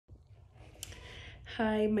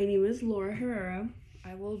Hi, my name is Laura Herrera.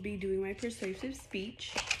 I will be doing my persuasive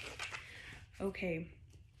speech. Okay.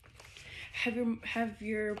 Have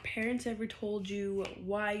your parents ever told you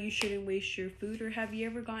why you shouldn't waste your food, or have you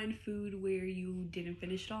ever gotten food where you didn't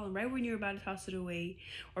finish it all, and right when you were about to toss it away,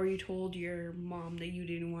 or you told your mom that you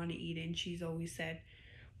didn't want to eat it, and she's always said,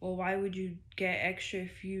 "Well, why would you get extra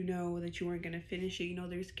if you know that you weren't gonna finish it?"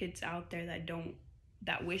 There's kids out there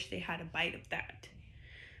that wish they had a bite of that.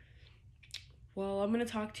 Well, I'm going to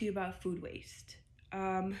talk to you about food waste.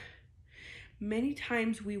 Many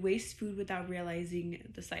times we waste food without realizing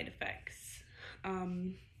the side effects.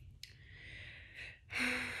 In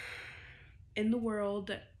the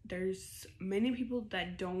world, there's many people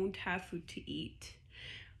that don't have food to eat.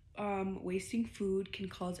 Wasting food can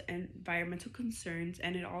cause environmental concerns,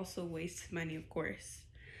 and it also wastes money, of course.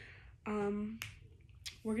 We're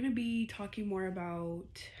going to be talking more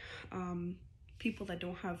about people that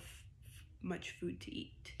don't have much food to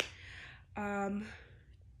eat.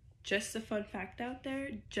 Just a fun fact out there,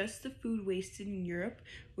 just the food wasted in Europe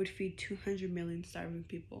would feed 200 million starving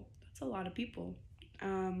people. That's a lot of people.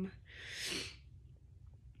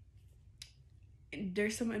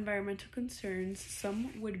 There's some environmental concerns.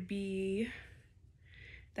 Some would be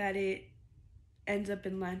that it ends up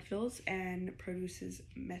in landfills and produces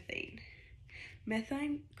methane.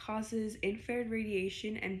 Methane causes infrared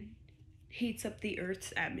radiation and heats up the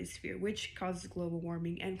Earth's atmosphere, which causes global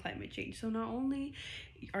warming and climate change. So not only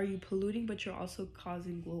are you polluting, but you're also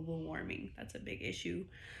causing global warming. That's a big issue.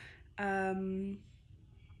 And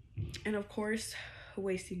of course,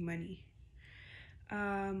 wasting money.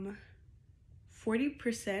 40%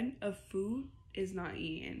 of food is not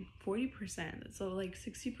eaten. 40%. So like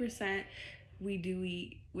 60% we do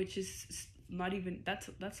eat, which is not even, that's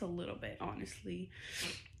a little bit, honestly.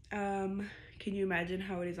 Can you imagine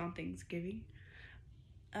how it is on Thanksgiving?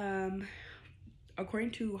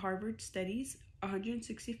 According to Harvard studies,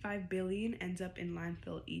 165 billion ends up in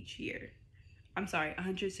landfill each year. I'm sorry,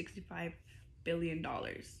 165 billion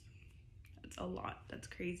dollars. That's a lot. That's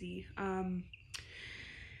crazy.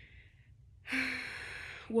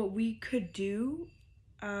 What we could do,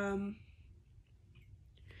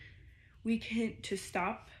 we can to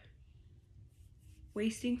stop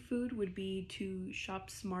wasting food would be to shop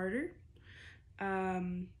smarter,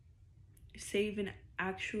 save and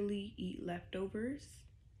actually eat leftovers,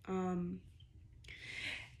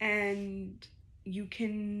 and you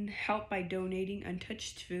can help by donating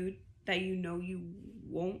untouched food that you know you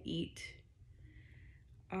won't eat.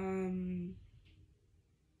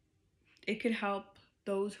 It could help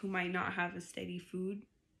those who might not have a steady food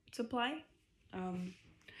supply.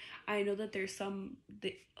 I know that there's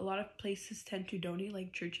a lot of places tend to donate,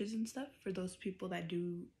 like churches and stuff, for those people that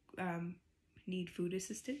do need food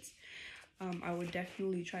assistance. I would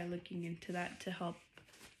definitely try looking into that to help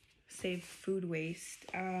save food waste.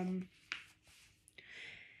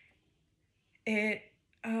 It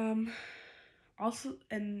also,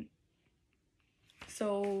 and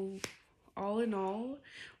so all in all,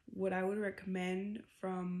 what I would recommend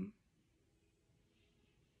from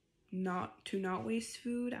not waste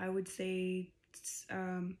food, I would say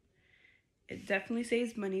it definitely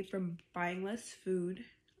saves money from buying less food,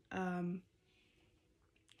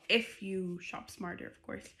 if you shop smarter, of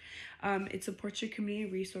course. It supports your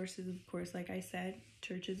community resources, of course, like I said,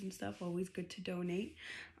 churches and stuff, always good to donate.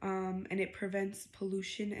 And it prevents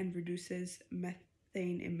pollution and reduces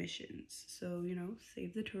methane emissions. So,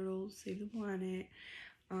 save the turtles, save the planet,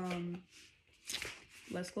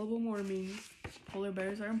 less global warming. Polar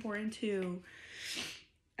bears are important too.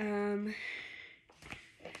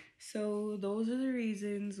 So those are the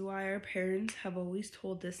reasons why our parents have always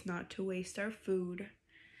told us not to waste our food.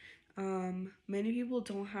 Many people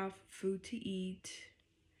don't have food to eat.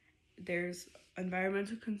 There's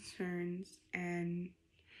environmental concerns, and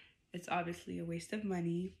it's obviously a waste of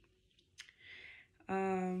money.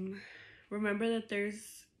 Remember that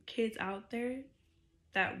there's kids out there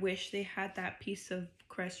that wish they had that piece of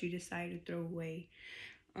crust you decided to throw away.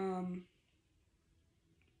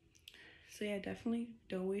 So yeah, definitely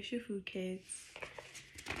don't waste your food, kids.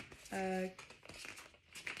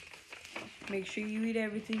 Make sure you eat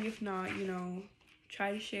everything. If not,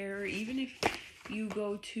 try to share. Or even if you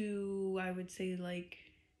go to, I would say, like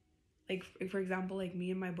for example, like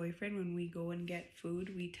me and my boyfriend, when we go and get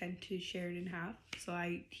food, we tend to share it in half. So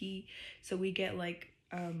we get like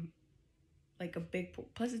a big,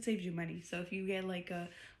 plus it saves you money. So if you get like a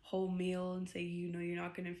whole meal and say you're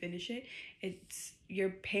not gonna finish it, you're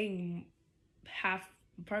paying half,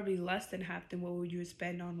 probably less than half than what would you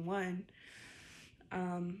spend on one.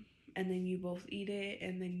 And then you both eat it,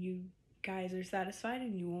 and then you guys are satisfied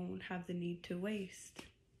and you won't have the need to waste.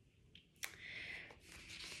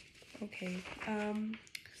 Okay,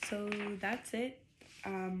 so that's it.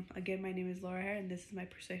 Again, my name is Laura Hare, and this is my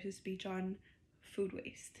persuasive speech on food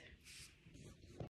waste.